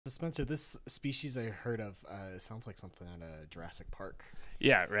Spencer, this species I heard of sounds like something out of Jurassic Park.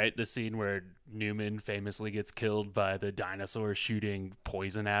 Yeah, right. The scene where Newman famously gets killed by the dinosaur shooting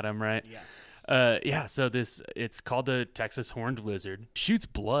poison at him, right? Yeah. Yeah. So it's called the Texas horned lizard. Shoots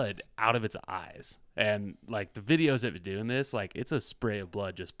blood out of its eyes, and like the videos of it doing this, like it's a spray of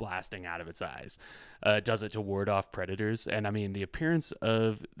blood just blasting out of its eyes. It does it to ward off predators, and I mean the appearance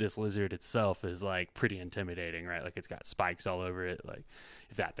of this lizard itself is like pretty intimidating, right? Like it's got spikes all over it. Like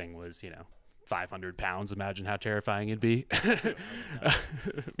if that thing was, 500 pounds, imagine how terrifying it'd be.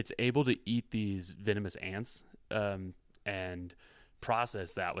 It's able to eat these venomous ants, and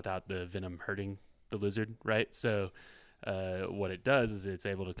process that without the venom hurting the lizard, right? So what it does is it's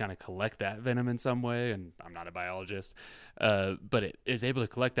able to kind of collect that venom in some way, and I'm not a biologist, but it is able to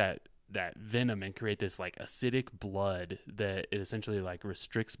collect that venom and create this like acidic blood that it essentially like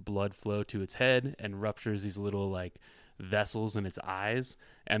restricts blood flow to its head and ruptures these little like vessels in its eyes,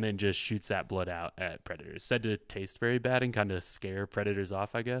 and then just shoots that blood out at predators. Said to taste very bad and kind of scare predators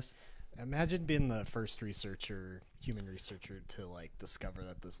off, I guess. Imagine being the first human researcher, to like discover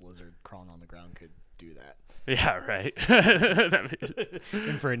that this lizard crawling on the ground could do that. Yeah, right.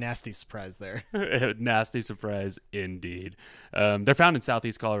 In for a nasty surprise there. Nasty surprise indeed. They're found in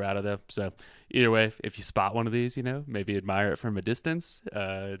southeast Colorado, though. So either way, if you spot one of these, maybe admire it from a distance.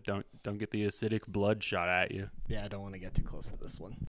 Don't get the acidic blood shot at you. Yeah, I don't want to get too close to this one.